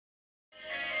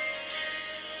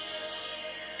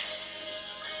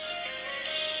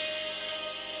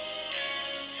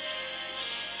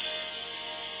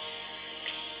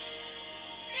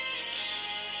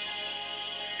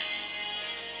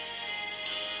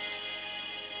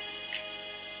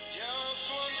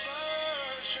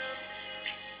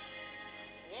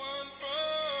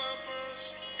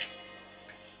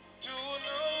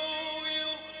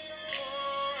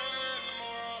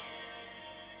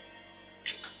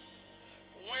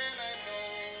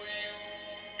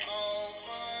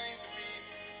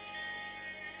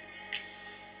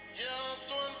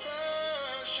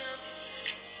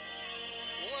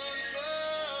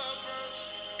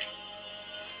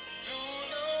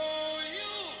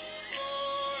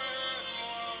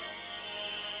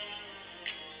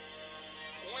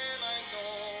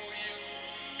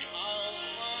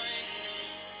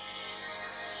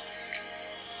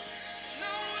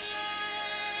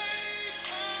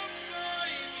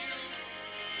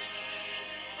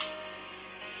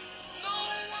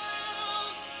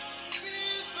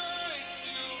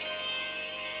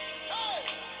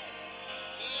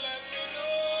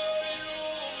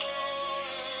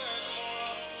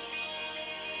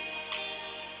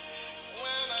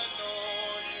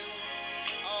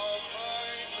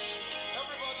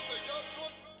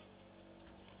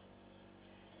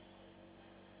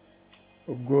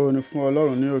Ògo ni fún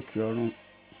Ọlọ́run ní òkè ọ̀run.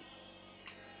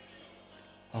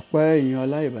 Ọpẹ́ ìyìn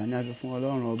ọlá ìbà ni a fi fún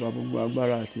Ọlọ́run ọba gbogbo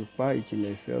agbára àti ipá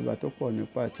ìjìnlẹ̀ ìfẹ́, ọba tó pọ̀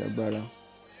nípa àti agbára.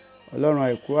 Ọlọ́run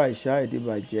àìkú àìsà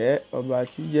ìdìbàjẹ́, ọba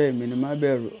tí jẹ́ èmi ni má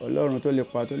bẹ̀rù, Ọlọ́run tó lè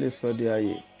pa tó lè sọ di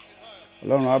ààyè.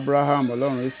 Ọlọ́run Abraham,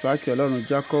 Ọlọ́run Isaki, Ọlọ́run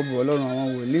Jacob, Ọlọ́run àwọn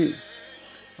wòlíì,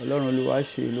 Ọlọ́run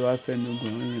Olúwaṣe,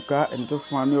 Olúwafẹ́migun yínká, ẹni tó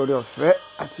fún wa ní oore ọ̀fẹ́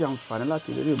àti àǹfààní láti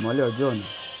rí ìmọ́lẹ̀ ọjọ́ òní.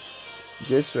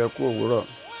 Jésù ẹ kú òwúrọ̀.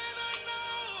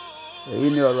 Èyí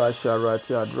ni ọ̀rọ̀ àṣàrò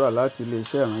àti àdúrà láti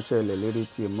ilé-iṣẹ́ ìránṣẹ́ ilẹ̀ lérí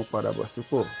ti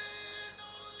ìmúpadàbọ̀sípò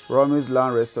Promise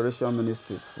Land Restoration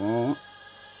Ministries fún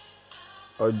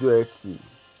ọjọ́ Ẹtì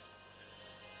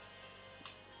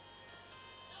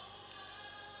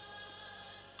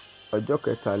ọjọ́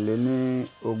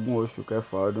kẹtàléní-ogún oṣù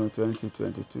kẹfà ọdún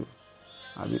 2022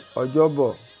 àbí ọjọ́bọ̀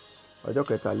ọjọ́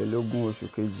kẹtàlélógún oṣù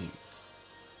kejì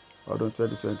ọdún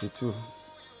 2022.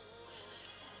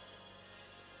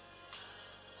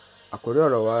 Àkórí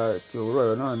ọ̀rọ̀ wa ti òwúrọ̀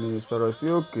yìí náà ni sọ̀rọ̀ sí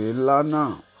òkè ńlá náà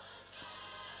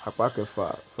apá kẹfà.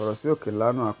 Sọ̀rọ̀ sí òkè ńlá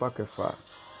náà apá kẹfà.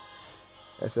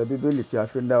 Ẹsẹ̀ bíbélì tí a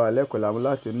fi ń dá wa lẹ́kọ̀ọ́ lámú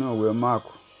láti inú ìwé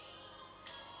Máàkù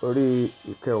orí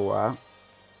ìkẹwàá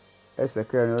ẹsẹ̀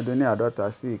kẹrin ó dín ní àádọ́ta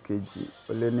sí ìkejì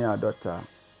ó lé ní àádọ́ta.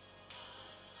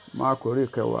 Máàkù orí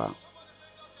ìkẹwàá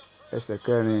ẹsẹ̀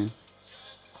kẹrin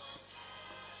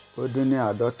ó dín ní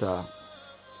àádọ́ta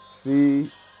sí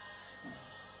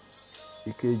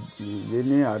ìkejì lé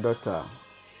ní àádọ́ta.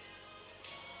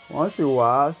 Wọ́n sì wá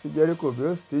sí Jẹ́ríkò, bí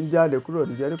ó sì ti ń jáde kúrò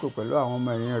ní Jẹ́ríkò pẹ̀lú àwọn ọmọ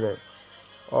ẹ̀yìn rẹ̀.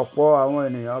 Ọ̀pọ̀ àwọn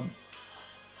ènìyàn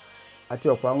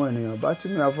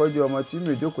Bátímì afọ́jú ọmọ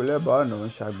Tímì jókòó lẹ́bàá ọ̀nà ń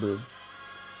ṣagbe.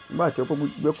 Nígbà tí ó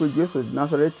gbọ́ pé Jésù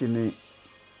Násárẹ́tì ni,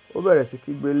 ó bẹ̀rẹ̀ sí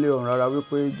kígbe lé ohùn rara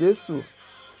wípé, Jésù,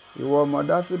 ìwọ ọmọ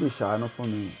Dáfídì, ṣàánú fún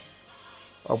mi.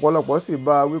 Ọ̀pọ̀lọpọ̀ sì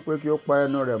bá a wípé kí ó pa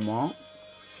ẹnu rẹ̀ mọ́,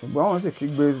 ṣùgbọ́n wọ́n sì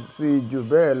kígbe sí i jù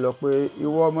bẹ́ẹ̀ lọ pé,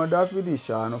 ìwọ ọmọ Dáfídì,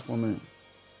 ṣàánú fún mi.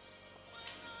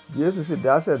 Jésù sì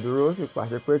dásẹ̀ dúró, ó sì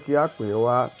pàṣẹ pé kí a pè é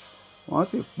wá. Wọ́n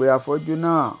sì pe afọ́jú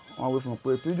náà, wọ́n wí fún un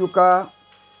pé, tújú ká,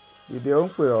 dìde, ó ń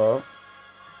pè ọ́.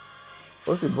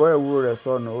 Ó sì bọ́ ẹ̀wù rẹ̀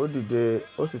sọnù, ó dìde,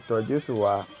 ó sì tọ̀ Jésù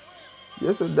wá.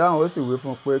 Jésù dáhùn, ó sì wí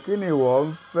fún un pé, kí ni ìwọ ń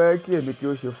fẹ́ kí èmi kí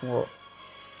ó ṣe fún ọ?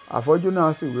 Afọ́jú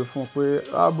náà sì wí fún un pé,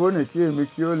 Rábónì, kí èmi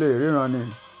kí ó lè ríran ni.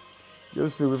 Jésù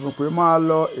sì wí fún un pé, máa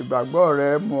lọ, ìgbàgbọ́ rẹ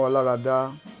mú ọ lára dá.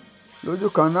 Lójú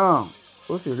kan náà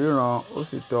ó sì ríran, ó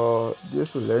sì tọ̀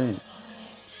Jésù lẹ́yìn.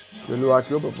 Kí Olúwa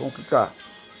kí ó bùkún kíkà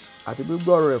àti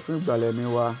gbígbọ́ ọ̀rọ̀ rẹ̀ fún ìgbàlà ẹ̀mí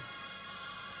wa.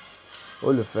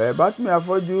 Olùfẹ́, Bátímì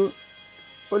afọ́jú,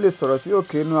 ó lè sọ̀rọ̀ sí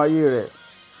òkè inú ayé rẹ̀,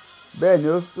 bẹ́ẹ̀ ni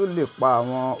ó tún lè pa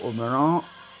àwọn òmíràn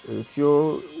èyí tí ó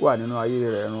wà nínú ayé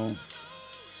rẹ̀ run.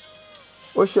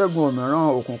 Ó ṣẹ́gun òmíràn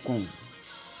òkùnkùn,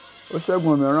 ó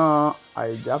ṣẹ́gun òmíràn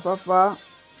àìjáfáfá,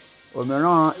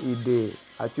 òmíràn ìdè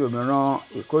àti òmíràn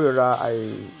ìkórìíra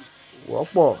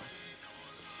àìwọ́pọ̀.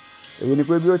 Èyí ni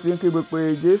pé bí ó ti ń kígbe pé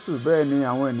Jésù, bẹ́ẹ̀ ni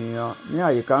àwọn ènìyàn ní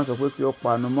àyíká ń sọ pé kí ó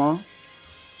panu mọ́.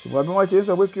 Ṣùgbọ́n bí wọ́n ṣe ń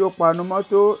sọ pé kí ó panu mọ́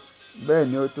tó, bẹ́ẹ̀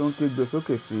ni ó tún ń kígbe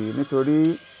sókè sí i, nítorí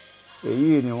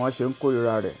èyí ni wọ́n ṣe ń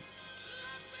kórìíra rẹ̀.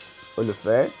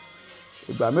 Olùfẹ́,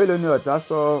 ìgbà mélòó ni ọ̀tá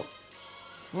sọ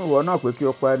fún ìwọ náà pé kí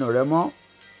o pa ẹnu rẹ mọ́,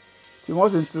 tí wọ́n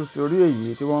sì ń tún sórí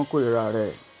èyí tí wọ́n ń kórìíra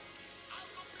rẹ̀.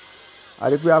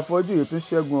 Àrí pé afọ́jú yìí tún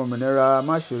ṣẹ́gun òmìnira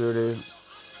máṣerere.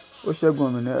 Ó ṣẹ́gun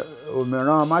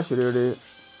òmíràn máṣerere.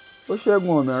 Ó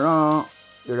ṣẹ́gun òmíràn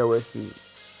ìrẹ̀wẹ̀sì.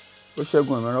 Ó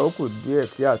ṣẹ́gun òmíràn ó kù díẹ̀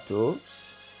kí àtó.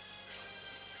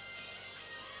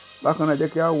 Bákan náà jẹ́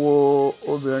kí a wo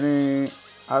obìnrin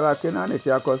ará Kénáánì tí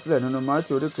a kọ sílẹ̀ nínú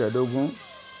Mátíù orí kẹẹ̀dógún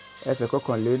ẹsẹ̀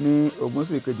kọkànléní-ogún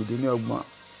sí ìkejìdínlọ́gbọ̀n.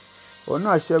 Òun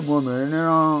náà ṣẹ́gun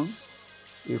òmíràn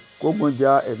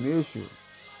ìkógunjà ẹ̀mí èṣù.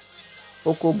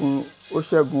 Ó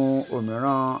ṣẹ́gun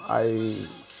òmíràn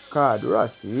àìka àdúrà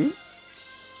sí.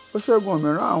 Ó ṣẹ́gun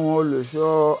òmíràn àwọn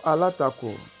olùṣọ́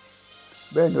alátakò.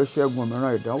 Bẹ́ẹ̀ ni ó ṣẹ́gun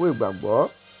òmíràn ìdánwò ìgbàgbọ́.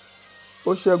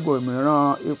 Ó ṣẹ́gun òmíràn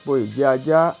ipò ìjẹ́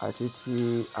ajá àti ti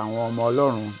àwọn ọmọ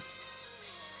Ọlọ́run.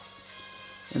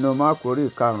 Nínú Máàkù orí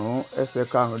ìkarùn-ún ẹsẹ̀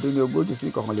karùndínlógójì sí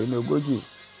ìkọkànléníogójì,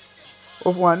 ó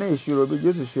fún wa ní ìṣirò bí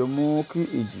Jésù ṣe mú kí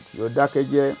ìjì kí ó dákẹ́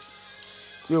jẹ́,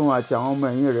 tí òun àti àwọn ọmọ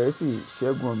ẹ̀yìn rẹ̀ sì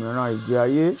ṣẹ́gun òmíràn ìjẹ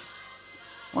ayé.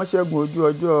 Wọ́n ṣẹ́gun ojú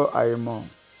ọjọ́ àìmọ́.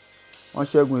 Wọ́n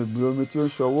ṣẹ́gun ìgbì omi tí ó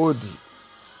ń ṣọwọ́ òdì.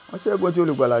 Wọ́n ṣẹ́gun tí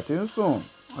olùgbàlà tí ń sùn.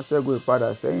 Wọ́n ṣẹ́gun ìpadà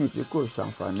sẹ́yìn tí kò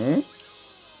ṣàǹfààní.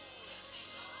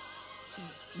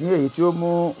 Ní èyí tí ó mú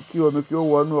kí omi kí ó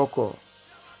wọnú ọkọ̀,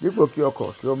 dípò kí ọkọ̀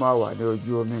kí ó máa wà ní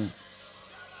ojú omi.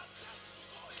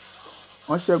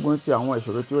 Wọ́n ṣẹ́gun ti àwọn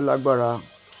ìṣòro tí ó lágbára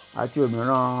àti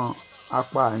òmíràn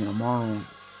apá àyànmọ́run.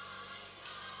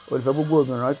 Olùfẹ́, gbogbo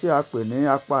òmíràn tí a pè ní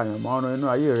apá àyànmọ́run inú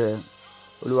ayé rẹ,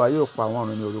 Olúwa yóò pa wọ́n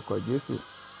run ní orúkọ Jésù.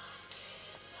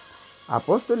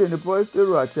 Àpọ́stélì ni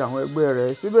Pétérù àti àwọn ẹgbẹ́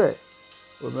rẹ̀, síbẹ̀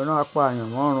òmíràn apààyàn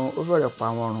wọ́n run, ó fẹ́rẹ̀ pa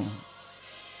wọ́n run.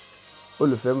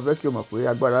 Olùfẹ́, mo fẹ́ kí o mọ̀ pé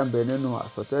agbára ń bẹ nínú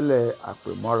àsọtẹ́lẹ̀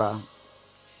àpèmọ́ra.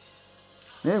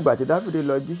 Ní ìgbà tí Dáfídì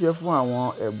lọ jíṣẹ́ fún àwọn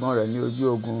ẹ̀gbọ́n rẹ̀ ní ojú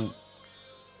ogun,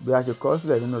 bí a ṣe kọ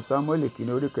sílẹ̀ nínú Sámúẹ́lì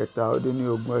kìíní orí 7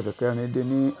 ẹsẹ̀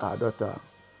 450.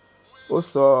 Ó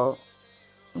sọ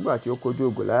nígbà tí ó kojú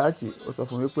Gòláyátì, ó sọ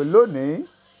fún mi pé, lónìí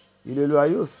ilé Olúwa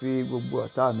yóò fi gbogbo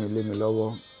ọ̀tá mi lé mi lọ́wọ́.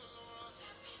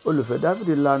 Olùfẹ́,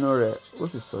 Dáfídì lanu rẹ̀, ó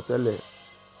sì sọ tẹ́lẹ̀.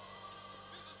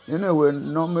 Nínú ìwé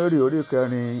Númérì orí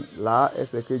 14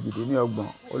 ẹsẹ̀ 28,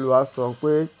 Olúwa sọ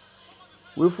pé,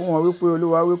 wí fún wọn wípé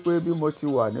Olúwa wípé bí mo ti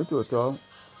wà nítòótọ́,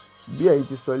 bí ẹ̀yin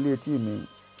ti sọ lé etí mi,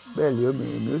 bẹ́ẹ̀ lé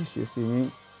èmi ó sì ṣe sí yín.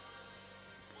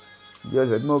 Bí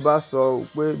ọ̀sẹ̀ bí mo bá sọ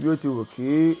pé bí ó ti wù kí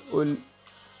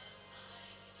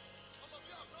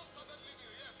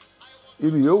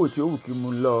ibi yòówù tí ó wù kí mo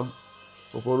lọ,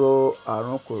 kòkòrò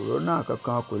àrùn kòrónà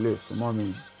kankan kò lè súnmọ́ mi.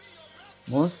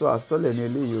 Mo ń sọ àsọtẹ́lẹ̀ ní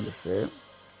eléyìí, olùfẹ́.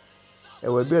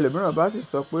 Ẹ̀wẹ̀, bí ẹlòmíràn bá sì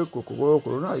sọ pé kòkòrò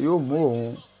kòrónà yóò mú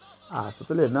òun,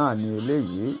 àsọtẹ́lẹ̀ náà ní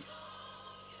eléyìí.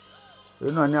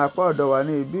 Torí náà ní apá ọ̀dọ̀ wa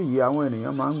ní ibí yìí, àwọn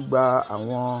ènìyàn máa ń gba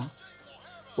àwọn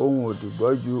ohun òdì gbọ́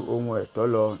ju ohun ẹ̀tọ́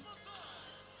lọ.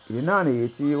 Ìdí náà nìyí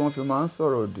tí wọ́n fi máa ń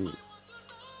sọ̀rọ̀ òdì,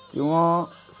 tí wọ́n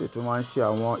sì tún máa ń ṣe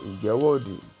àwọn ìjẹ́wọ́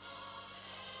òdì.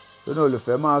 Torí náà,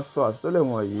 olùfẹ́, máa sọ àsọtẹ́lẹ̀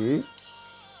wọ̀nyí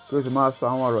kí o sì máa sọ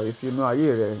àwọn ọ̀rọ̀ yìí sí inú ayé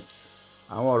rẹ.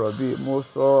 Àwọn ọ̀rọ̀ bíi, mo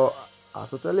sọ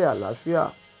àsọtẹ́lẹ̀ àlàáfíà,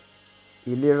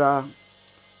 ìlera,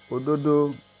 òdodo,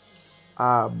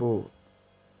 ààbò,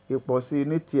 ìpọ̀sí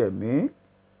ní ti ẹ̀mí,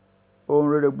 ohun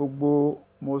rere gbogbo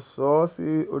mo sọ ọ́ sí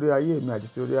orí ayé mi àti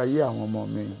sí orí ayé àwọn ọmọ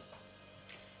mi.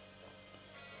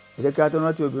 Ẹ jẹ́ kí a tó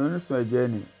rántí obìnrin onísun ẹ̀jẹ̀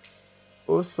nì.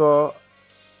 Ó sọ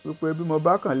wípé bí mo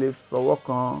bá kàn lè fọwọ́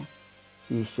kan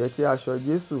ìṣẹ́tí aṣọ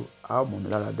Jésù, a ó mú mi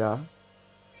lára dá.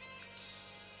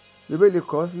 Bíbélì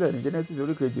kọ sílẹ̀ ní Genesis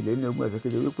orí 22 ẹsẹ̀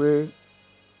 7 wípé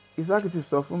Ísákì sì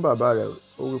sọ fún bàbá rẹ̀,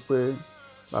 ó wípé,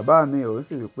 bàbá mi. Òun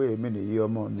sì wípé, èmi nìyí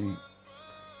ọmọ mi.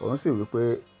 Òun sì wípé,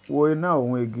 wo iná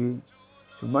òun igi,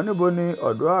 ṣùgbọ́n níbo ni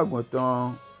ọ̀dọ́ àgùntàn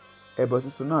ẹbọ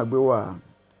sísun náà gbé wà?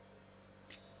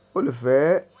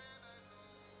 Olùfẹ́,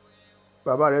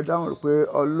 bàbá rẹ̀ dáhùn pé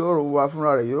Ọlọ́run wa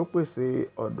fúnra rẹ̀ yóò pèsè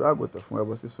ọ̀dọ́ àgùntàn fún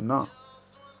ẹbọ sísun náà.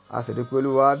 A sì rí pé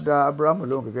Olúwa dá Ábúráhámù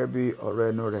lóhùn gẹ́gẹ́ bí ọ̀rọ̀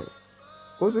ẹnu rẹ̀.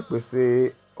 Ó sì pèsè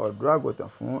ọ̀dọ́ àgùntàn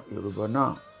fún ìrúbọ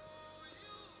náà.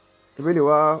 Bíbélì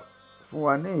wá fún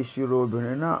wa ní ìṣirò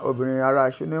obìnrin ará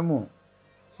Ṣúnémù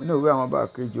nínú ìwé àwọn ọba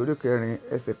kejì orí 4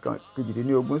 ẹsẹ̀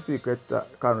 18 sí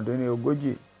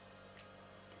 45.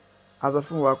 A sọ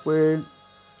fún wa pé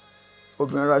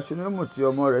obìnrin ará Ṣúnémù tí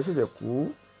ọmọ rẹ̀ ṣẹ̀ṣẹ̀ kú,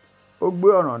 ó gbé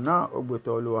ọ̀ràn náà, ó gbé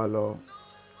tọ̀ Olúwa lọ.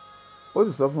 Ó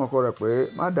sì sọ fún ọkọ rẹ̀ pé,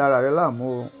 má dá ara rẹ láàmú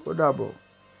o, ó dàbọ̀.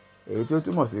 Èyí tí ó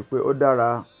túmọ̀ sí pé ó dára.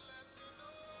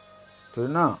 Torí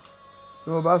náà,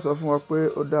 bí mo bá sọ fún ọ pé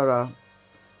ó dára,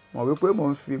 mọ̀ wípé mò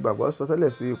ń fi ìgbàgbọ́ sọ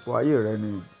tẹ́lẹ̀ sí ipò ayé rẹ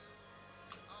ni.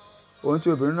 Ohun tí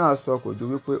obìnrin náà sọ kò ju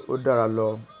wípé ó dára lọ.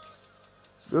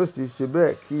 Bí ó sì ṣe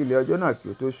bẹ́ẹ̀ kí ilẹ̀ ọjọ́ náà kí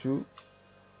ó tó ṣú,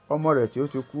 ọmọ rẹ̀ tí ó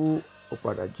ti kú ó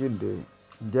padà jíǹde.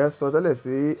 Ǹjẹ́ sọ tẹ́lẹ̀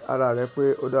sí ara rẹ pé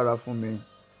ó dára fún mi.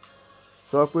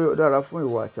 Sọ pé ó dára fún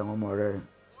ìwọ àti àwọn ọmọ rẹ,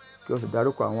 kí o sì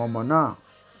dárúkọ àwọn ọmọ náà,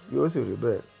 yóò sì rí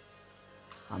bẹ́ẹ̀.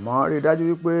 Àmọ́ rí i dájú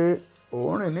wípé ò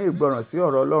ń rìn ní ìgbọràn sí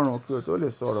ọ̀rọ̀ Ọlọ́run kí o tó lè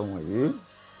sọ ọ̀rọ̀ wọ̀nyí.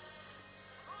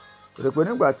 Torí pé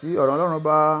nígbà tí ọ̀rọ̀ Ọlọ́run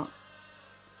bá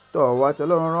tọ̀ wá, tí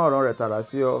Ọlọ́run rán ọ̀rọ̀ rẹ̀ tààrà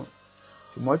sí ọ,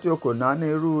 ṣùgbọ́n tí o kò náání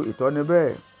irú ìtọ́ni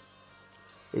bẹ́ẹ̀,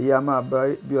 èyí a máa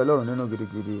bí Ọlọ́run nínú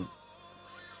gidigidi.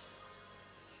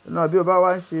 Náà bí o bá wá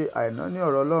ń ṣe àìnáání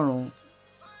ọ̀rọ̀ Ọlọ́run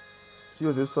tí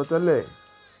o sì sọ tẹ́lẹ̀,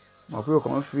 mọ̀ pé o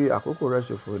kàn ń fi àkókò rẹ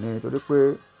ṣòfò ni. Torí pé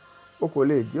o kò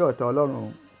lè jẹ́ ọ̀tá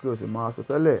Ọlọ́run kí o sì máa sọ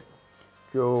tẹ́lẹ̀,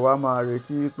 kí o wá máa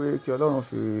retí pé kí Ọlọ́run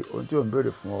fi ohun tí ò ń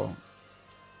béèrè fún ọ.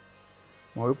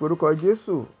 Mọ̀ wípé orúkọ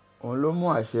Jésù, òun ló mú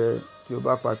àṣẹ tí o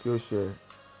bá pa kí ó ṣẹ.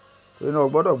 Torí náà o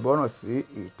gbọ́dọ̀ gbọ́ràn sí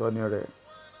ìtọ́ni rẹ̀.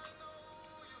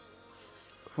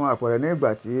 Fún àpẹẹrẹ, ní ìgbà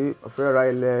tí o fẹ́ ra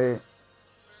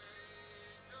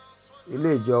ilé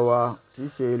ìjọ wa tí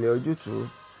í ṣe ilẹ̀ ojútùú,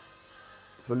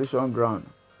 Solution Ground,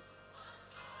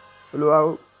 Olúwa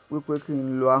wípé kí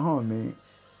n lo ahọ́n mi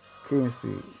kí n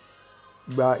sì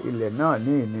gba ilẹ̀ náà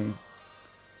ní ìní.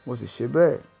 Mo sì ṣe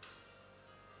bẹ́ẹ̀.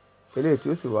 Eléyìí tí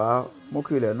ó sì wá mú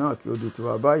kí ilẹ̀ náà kí ó di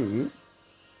tiwa báyìí.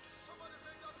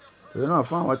 Torí náà,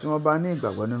 fún àwọn tí wọ́n bá ní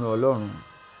ìgbàgbọ́ nínú Ọlọ́run,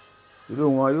 irú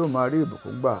wọn yóò máa rí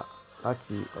ìbùkún gbà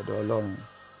láti ọ̀dọ̀ Ọlọ́run.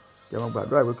 Jẹ́ mo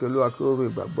gbàdúrà pé kí Olúwa kí ó ru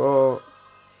ìgbàgbọ́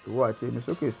ìwọ àti èmi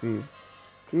sókè sí i,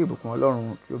 kí ìbùkún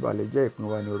Ọlọ́run kí ó bá lè jẹ́ ìpín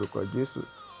wa ní orúkọ Jésù.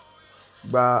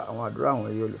 Gba àwọn àdúrà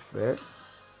wọ̀nyí, olùfẹ́.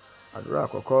 Àdúrà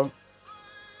àkọ́kọ́.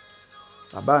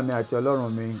 Bàbá mi àti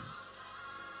Ọlọ́run mi,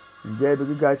 Ǹjẹ́ ibi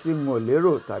gíga tí mo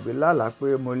lérò tàbí lálàá pé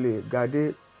mo lè ga dé,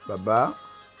 Bàbá,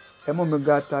 ẹ mú mi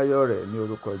ga tayọ rẹ̀ ní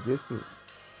orúkọ Jésù.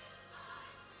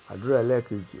 Àdúrà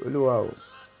ẹlẹ́ẹ̀kejì. Olúwa o,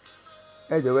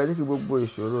 ẹ jọ̀wọ́ ẹ jẹ́ kí gbogbo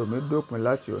ìṣòro mi dópin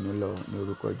láti òní lọ ní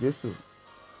orúkọ Jésù.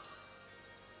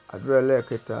 Àdúrà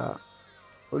ẹlẹ́ẹ̀kẹta.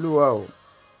 Olúwa o,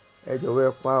 ẹ jọ̀wọ́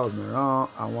ẹ pa òmíràn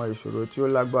àwọn ìṣòro tí ó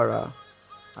lágbára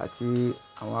àti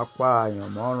àwọn apá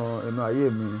àyànmọ́run inú ayé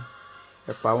mi.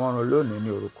 Ẹ pa wọ́n run lónìí ní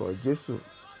orúkọ Jésù.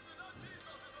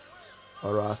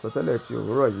 Ọ̀rọ̀ àsọtẹ́lẹ̀ ti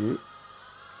òwúrọ̀ yìí,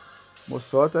 mo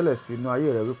sọ ọ́ tẹ́lẹ̀ sí inú ayé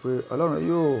rẹ wípé Ọlọ́run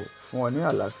yóò fún ọ ní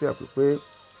àlàáfíà pípé.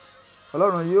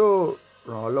 Ọlọ́run yóò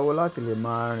ràn ọ́ lọ́wọ́ láti lè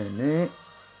máa rìn ní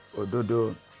òdodo.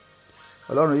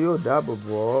 Ọlọ́run yóò dáàbò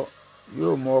bò ọ́,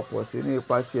 yóò mú ọ pọ̀ sí ní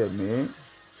ipa ti ẹ̀mí.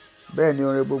 Bẹ́ẹ̀ ni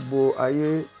oore gbogbo ayé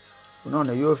náà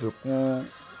ni yóò fi kún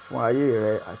fún ayé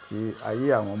rẹ àti ayé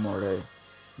àwọn ọmọ rẹ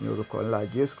ní orúkọ ńlá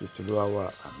Jésù Kristi Olúwa wa.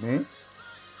 Àmín.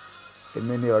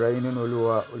 Èmi ni ọ̀rẹ́ yín nínú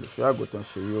Olúwa, olùṣọ́ àgùntàn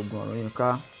Ṣèyí Ogun Ọ̀rúnyìnká.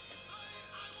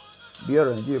 Bí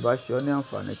ọ̀rọ̀ yìí bá ṣe ọ́ ní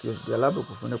àǹfààní tí o sì di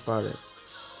alábùkún fún nípa rẹ̀,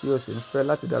 tí o sì ń fẹ́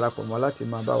láti darapọ̀ mọ́ láti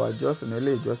máa bá wa jọ́sìn ní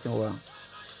ilé ìjọsìn wa,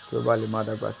 kí o bá lè máa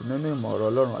dàgbà sí nínú ìmọ̀ ọ̀rọ̀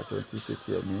Ọlọ́run àti ohun tí í ṣe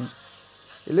ti ẹ̀mí.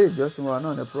 Ilé ìjọsìn wa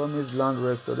náà ni Promise Land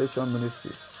Restoration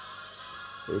Ministries,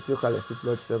 èyí tí ó kalẹ̀ sí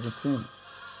plot 17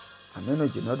 Aminu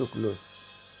Jinadu Close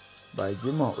by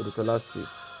Jimoh Odutola Street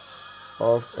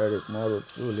off Eric Moore Road,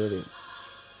 Surulere.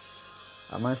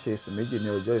 A máa ń ṣe ìsìn méjì ní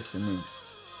ọjọ́ ìsinmi.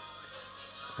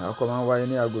 Ìsìn àkọ́kọ́ máa ń wáyé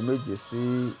ní aago 7 sí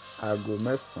aago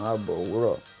 9 àbọ̀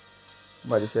òwúrọ̀.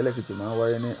 Nígbà tí ìsìn ẹlẹ́ẹ̀kejì máa ń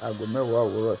wáyé ní aago 10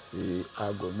 òwúrọ̀ sí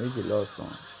aago 12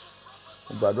 ọ̀sán.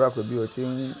 Mo gbàdúrà pé bí o ti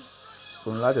ń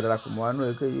pinnu láti darapọ̀ mọ́ àánú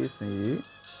èkéyìí ìsìn yìí,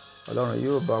 Ọlọ́run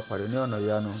yóò bá ọ pàdé ní ọ̀nà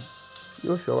ìyanu.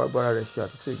 Yóò fi ọwọ́ agbára rẹ̀ ṣe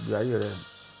àtúntò ìgbé ayé rẹ̀,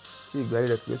 tí ìgbé ayé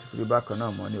rẹ̀ kì yóò sì fi bákan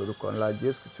náà mọ́ ní orúkọ ńlá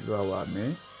Jésù Kristi Olúwa wa.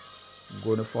 Àmín. Ògo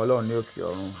ni fún Ọlọ́run ní òkè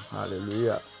ọ̀run.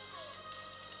 Hallelujah.